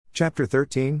Chapter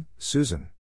 13, Susan.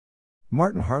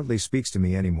 Martin hardly speaks to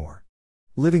me anymore.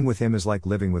 Living with him is like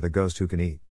living with a ghost who can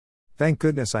eat. Thank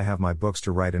goodness I have my books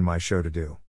to write and my show to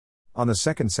do. On the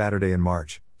second Saturday in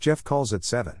March, Jeff calls at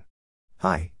 7.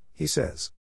 "Hi," he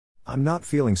says. "I'm not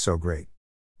feeling so great."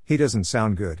 He doesn't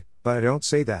sound good, but I don't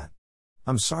say that.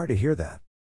 "I'm sorry to hear that.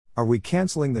 Are we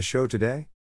canceling the show today?"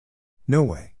 "No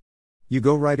way. You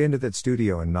go right into that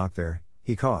studio and knock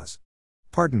he caws.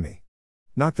 Pardon me.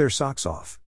 Knock their socks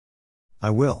off." "I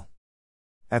will."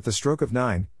 At the stroke of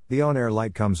 9, the on-air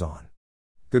light comes on.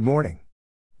 "Good morning.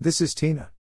 This is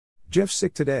Tina. Jeff's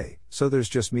sick today, so there's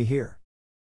just me here."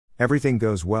 Everything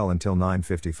goes well until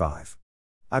 9:55.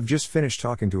 I've just finished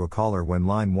talking to a caller when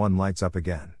line 1 lights up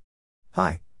again.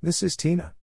 "Hi, this is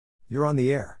Tina. You're on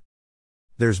the air."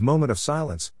 There's a moment of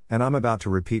silence, and I'm about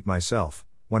to repeat myself,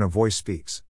 when a voice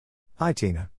speaks. "Hi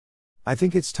Tina. I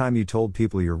think it's time you told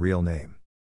people your real name."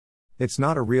 It's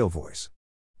not a real voice.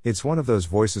 It's one of those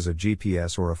voices a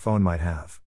GPS or a phone might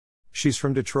have. She's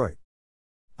from Detroit.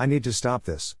 I need to stop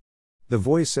this. The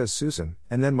voice says Susan,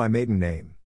 and then my maiden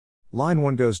name. Line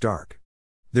 1 goes dark.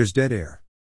 There's dead air.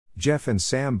 Jeff and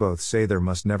Sam both say there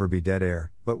must never be dead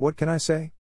air, but what can I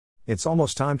say? It's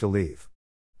almost time to leave.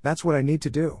 That's what I need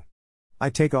to do. I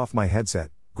take off my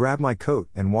headset, grab my coat,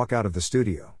 and walk out of the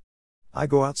studio. I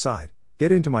go outside,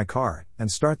 get into my car,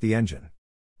 and start the engine.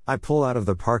 I pull out of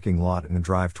the parking lot and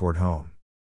drive toward home.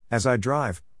 As I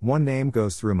drive, one name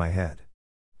goes through my head.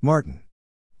 Martin.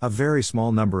 A very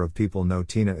small number of people know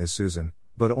Tina is Susan,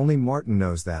 but only Martin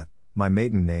knows that, my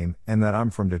maiden name, and that I'm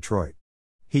from Detroit.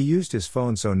 He used his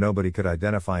phone so nobody could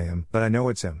identify him, but I know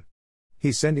it's him.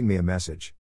 He's sending me a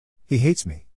message. He hates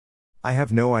me. I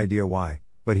have no idea why,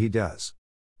 but he does.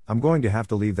 I'm going to have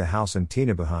to leave the house and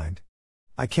Tina behind.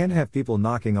 I can't have people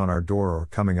knocking on our door or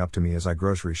coming up to me as I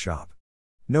grocery shop.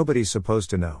 Nobody's supposed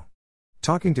to know.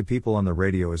 Talking to people on the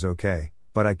radio is okay,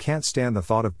 but I can't stand the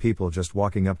thought of people just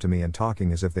walking up to me and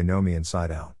talking as if they know me inside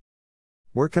out.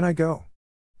 Where can I go?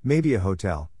 Maybe a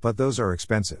hotel, but those are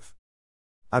expensive.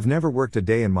 I've never worked a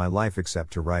day in my life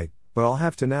except to write, but I'll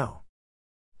have to now.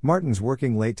 Martin's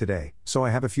working late today, so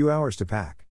I have a few hours to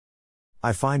pack.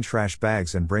 I find trash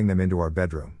bags and bring them into our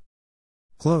bedroom.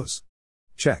 Clothes.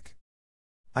 Check.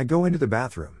 I go into the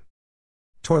bathroom.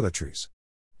 Toiletries.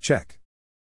 Check.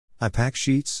 I pack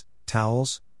sheets,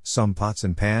 towels, some pots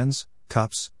and pans,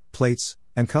 cups, plates,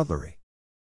 and cutlery.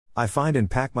 I find and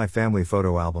pack my family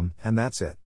photo album, and that's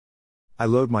it. I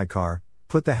load my car,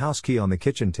 put the house key on the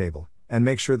kitchen table, and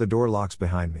make sure the door locks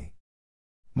behind me.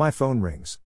 My phone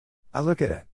rings. I look at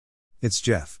it. It's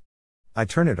Jeff. I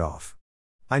turn it off.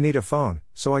 I need a phone,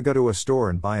 so I go to a store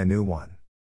and buy a new one.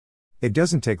 It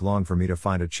doesn't take long for me to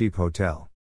find a cheap hotel.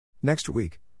 Next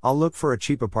week, I'll look for a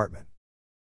cheap apartment.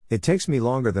 It takes me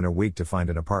longer than a week to find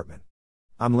an apartment.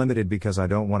 I'm limited because I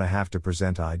don't want to have to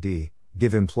present ID,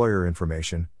 give employer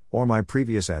information, or my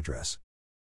previous address.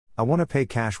 I want to pay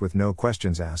cash with no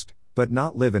questions asked, but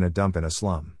not live in a dump in a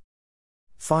slum.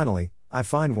 Finally, I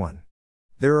find one.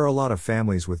 There are a lot of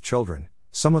families with children,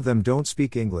 some of them don't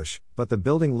speak English, but the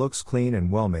building looks clean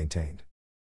and well maintained.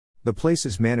 The place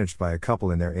is managed by a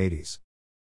couple in their 80s.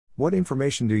 What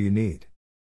information do you need?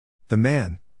 The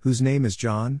man, whose name is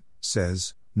John,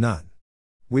 says, none.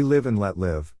 We live and let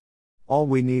live. All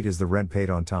we need is the rent paid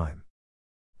on time.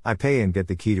 I pay and get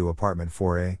the key to apartment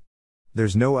 4A.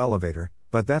 There's no elevator,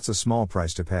 but that's a small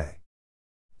price to pay.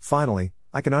 Finally,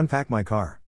 I can unpack my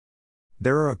car.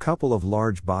 There are a couple of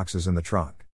large boxes in the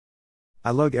trunk.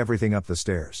 I lug everything up the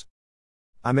stairs.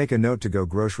 I make a note to go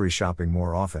grocery shopping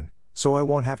more often, so I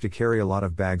won't have to carry a lot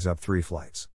of bags up 3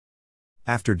 flights.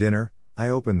 After dinner, I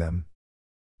open them.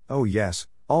 Oh yes,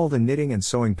 all the knitting and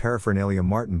sewing paraphernalia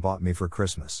Martin bought me for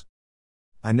Christmas.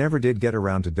 I never did get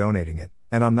around to donating it,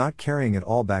 and I'm not carrying it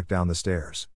all back down the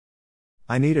stairs.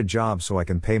 I need a job so I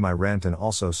can pay my rent and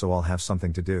also so I'll have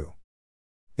something to do.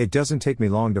 It doesn't take me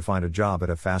long to find a job at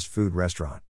a fast food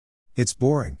restaurant. It's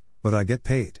boring, but I get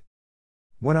paid.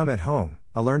 When I'm at home,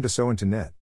 I learn to sew and to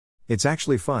knit. It's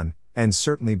actually fun, and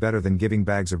certainly better than giving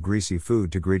bags of greasy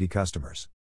food to greedy customers.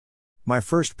 My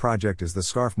first project is the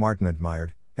scarf Martin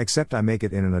admired, except I make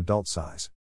it in an adult size.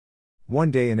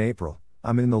 One day in April,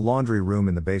 I'm in the laundry room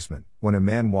in the basement, when a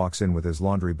man walks in with his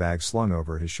laundry bag slung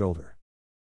over his shoulder.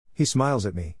 He smiles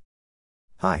at me.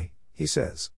 "Hi," he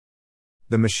says.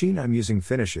 The machine I'm using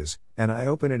finishes, and I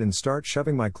open it and start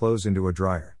shoving my clothes into a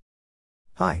dryer.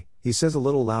 "Hi," he says a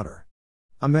little louder.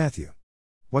 "I'm Matthew.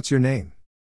 What's your name?"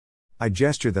 I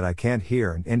gesture that I can't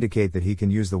hear and indicate that he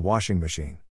can use the washing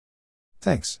machine.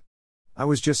 "Thanks. I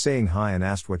was just saying hi and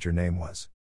asked what your name was.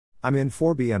 I'm in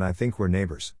 4B and I think we're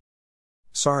neighbors."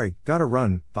 "Sorry, gotta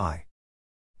run, bye."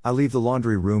 I leave the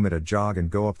laundry room at a jog and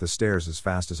go up the stairs as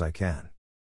fast as I can.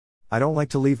 I don't like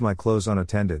to leave my clothes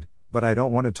unattended, but I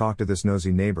don't want to talk to this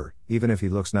nosy neighbor, even if he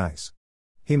looks nice.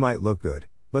 He might look good,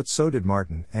 but so did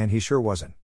Martin, and he sure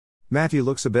wasn't. Matthew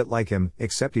looks a bit like him,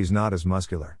 except he's not as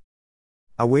muscular.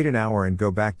 I wait an hour and go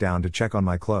back down to check on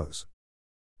my clothes.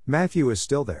 Matthew is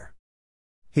still there.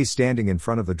 He's standing in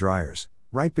front of the dryers,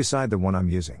 right beside the one I'm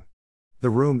using. The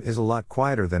room is a lot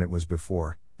quieter than it was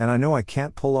before, and I know I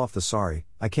can't pull off the sorry,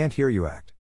 I can't hear you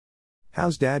act.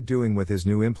 How's Dad doing with his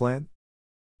new implant?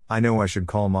 I know I should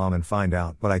call Mom and find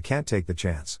out, but I can't take the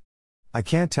chance. I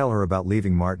can't tell her about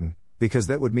leaving Martin, because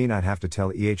that would mean I'd have to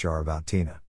tell EHR about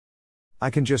Tina.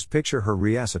 I can just picture her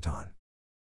re-aceton.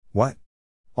 What?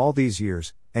 All these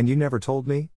years, and you never told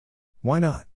me? Why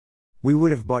not? We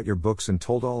would have bought your books and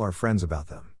told all our friends about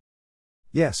them.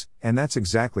 Yes, and that's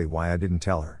exactly why I didn't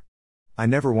tell her. I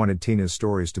never wanted Tina's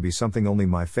stories to be something only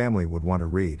my family would want to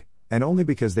read, and only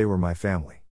because they were my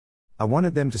family. I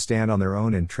wanted them to stand on their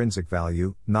own intrinsic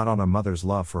value, not on a mother's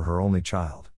love for her only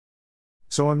child.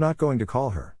 So I'm not going to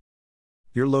call her.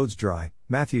 Your load's dry,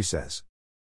 Matthew says.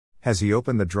 Has he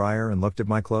opened the dryer and looked at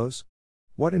my clothes?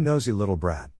 What a nosy little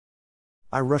brat.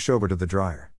 I rush over to the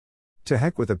dryer. To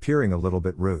heck with appearing a little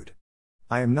bit rude.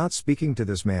 I am not speaking to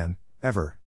this man,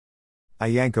 ever. I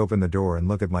yank open the door and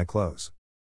look at my clothes.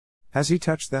 Has he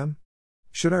touched them?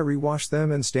 Should I rewash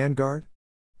them and stand guard?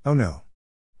 Oh no.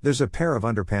 There's a pair of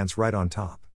underpants right on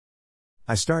top.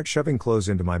 I start shoving clothes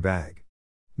into my bag.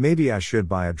 Maybe I should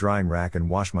buy a drying rack and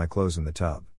wash my clothes in the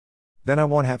tub. Then I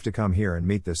won't have to come here and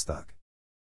meet this thug.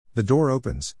 The door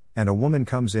opens, and a woman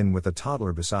comes in with a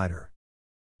toddler beside her.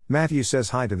 Matthew says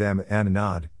hi to them and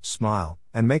nod, smile,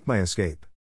 and make my escape.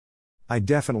 I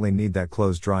definitely need that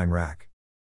clothes drying rack.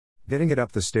 Getting it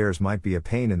up the stairs might be a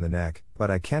pain in the neck,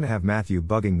 but I can't have Matthew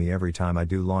bugging me every time I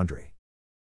do laundry.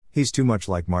 He's too much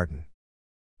like Martin.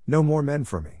 No more men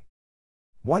for me.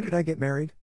 Why did I get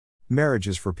married? Marriage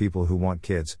is for people who want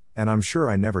kids, and I'm sure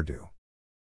I never do.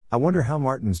 I wonder how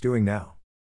Martin's doing now.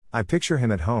 I picture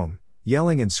him at home,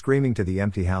 yelling and screaming to the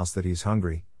empty house that he's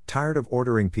hungry, tired of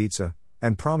ordering pizza,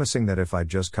 and promising that if I'd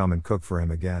just come and cook for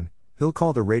him again, he'll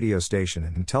call the radio station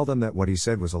and tell them that what he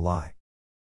said was a lie.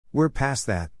 We're past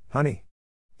that, honey.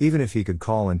 Even if he could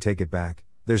call and take it back,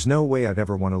 there's no way I'd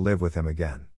ever want to live with him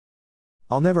again.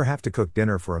 I'll never have to cook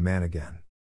dinner for a man again.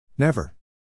 Never.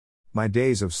 My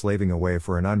days of slaving away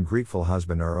for an ungrateful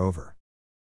husband are over.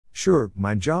 Sure,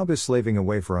 my job is slaving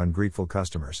away for ungrateful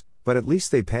customers, but at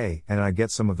least they pay and I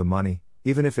get some of the money,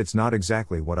 even if it's not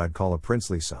exactly what I'd call a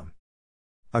princely sum.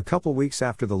 A couple weeks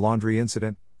after the laundry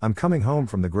incident, I'm coming home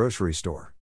from the grocery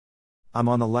store. I'm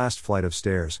on the last flight of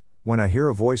stairs, when I hear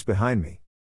a voice behind me.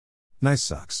 Nice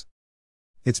socks.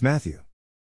 It's Matthew.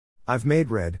 I've made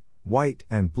red, white,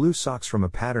 and blue socks from a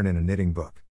pattern in a knitting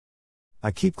book.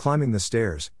 I keep climbing the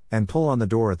stairs, and pull on the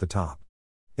door at the top.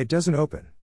 It doesn't open.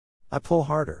 I pull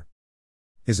harder.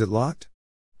 Is it locked?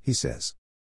 He says.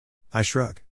 I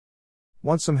shrug.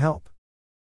 Want some help?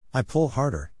 I pull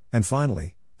harder, and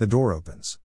finally, the door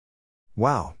opens.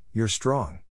 Wow, you're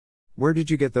strong. Where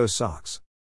did you get those socks?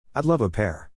 I'd love a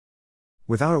pair.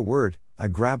 Without a word, I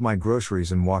grab my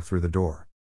groceries and walk through the door.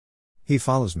 He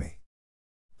follows me.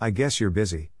 I guess you're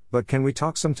busy, but can we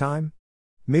talk sometime?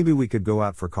 Maybe we could go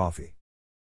out for coffee.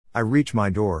 I reach my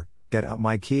door, get out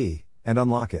my key, and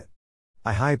unlock it.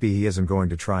 I hype he isn't going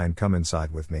to try and come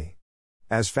inside with me.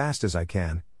 As fast as I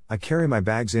can, I carry my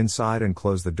bags inside and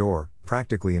close the door,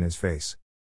 practically in his face.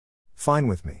 Fine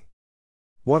with me.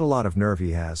 What a lot of nerve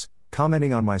he has,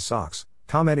 commenting on my socks,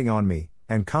 commenting on me,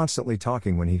 and constantly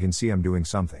talking when he can see I'm doing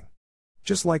something.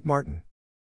 Just like Martin.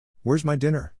 Where's my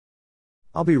dinner?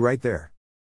 I'll be right there.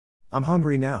 I'm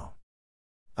hungry now.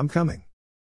 I'm coming.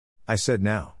 I said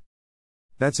now.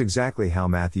 That's exactly how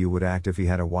Matthew would act if he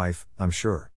had a wife, I'm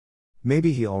sure.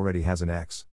 Maybe he already has an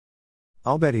ex.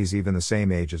 I'll bet he's even the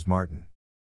same age as Martin.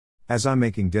 As I'm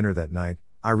making dinner that night,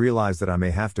 I realize that I may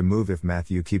have to move if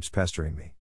Matthew keeps pestering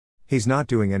me. He's not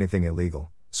doing anything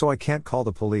illegal, so I can't call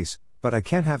the police, but I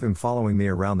can't have him following me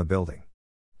around the building.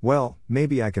 Well,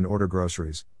 maybe I can order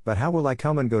groceries, but how will I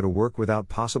come and go to work without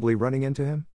possibly running into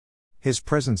him? His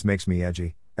presence makes me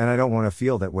edgy, and I don't want to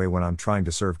feel that way when I'm trying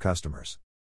to serve customers.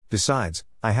 Besides,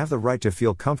 I have the right to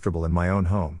feel comfortable in my own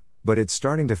home, but it's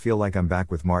starting to feel like I'm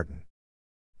back with Martin.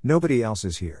 Nobody else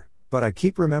is here, but I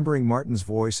keep remembering Martin's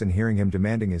voice and hearing him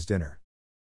demanding his dinner.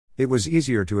 It was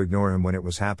easier to ignore him when it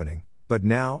was happening, but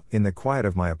now, in the quiet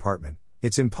of my apartment,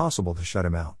 it's impossible to shut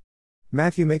him out.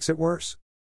 Matthew makes it worse.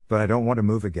 But I don't want to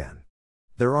move again.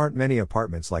 There aren't many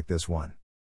apartments like this one.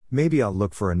 Maybe I'll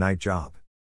look for a night job.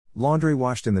 Laundry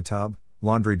washed in the tub,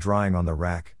 laundry drying on the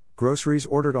rack, groceries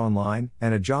ordered online,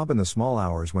 and a job in the small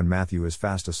hours when Matthew is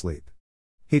fast asleep.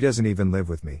 He doesn't even live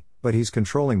with me, but he's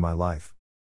controlling my life.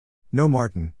 No,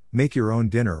 Martin, make your own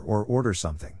dinner or order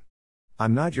something.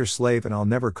 I'm not your slave and I'll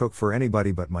never cook for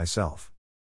anybody but myself.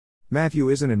 Matthew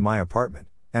isn't in my apartment,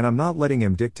 and I'm not letting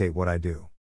him dictate what I do.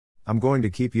 I'm going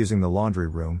to keep using the laundry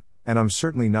room, and I'm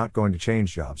certainly not going to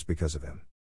change jobs because of him.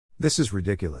 This is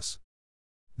ridiculous.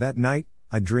 That night,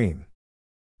 I dream.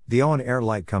 The on-air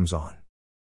light comes on.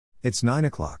 It's 9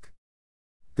 o'clock.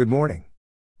 Good morning.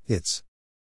 It's.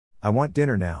 I want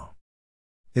dinner now.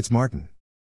 It's Martin.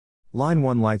 Line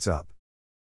 1 lights up.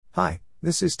 Hi,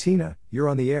 this is Tina, you're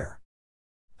on the air.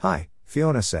 Hi,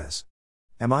 Fiona says.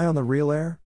 Am I on the real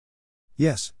air?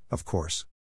 Yes, of course.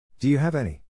 Do you have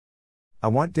any? I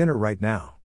want dinner right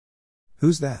now.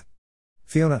 Who's that?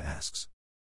 Fiona asks.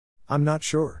 I'm not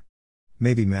sure.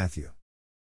 Maybe Matthew.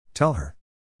 Tell her.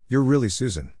 You're really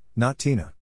Susan, not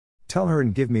Tina. Tell her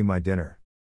and give me my dinner.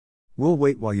 We'll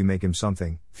wait while you make him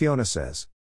something, Fiona says.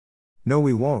 No,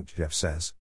 we won't, Jeff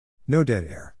says. No dead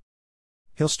air.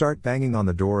 He'll start banging on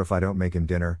the door if I don't make him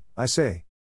dinner, I say.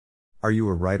 Are you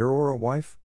a writer or a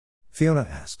wife? Fiona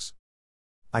asks.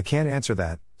 I can't answer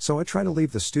that, so I try to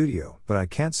leave the studio, but I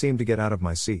can't seem to get out of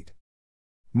my seat.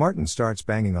 Martin starts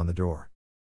banging on the door.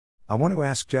 I want to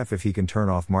ask Jeff if he can turn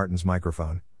off Martin's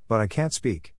microphone, but I can't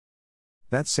speak.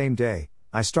 That same day,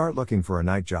 I start looking for a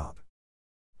night job.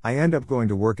 I end up going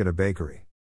to work at a bakery.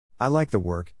 I like the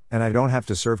work, and I don't have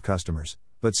to serve customers,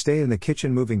 but stay in the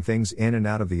kitchen moving things in and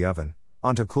out of the oven,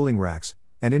 onto cooling racks,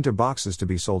 and into boxes to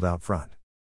be sold out front.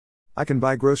 I can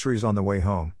buy groceries on the way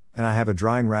home, and I have a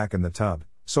drying rack in the tub,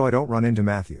 so I don't run into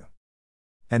Matthew.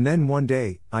 And then one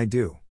day, I do.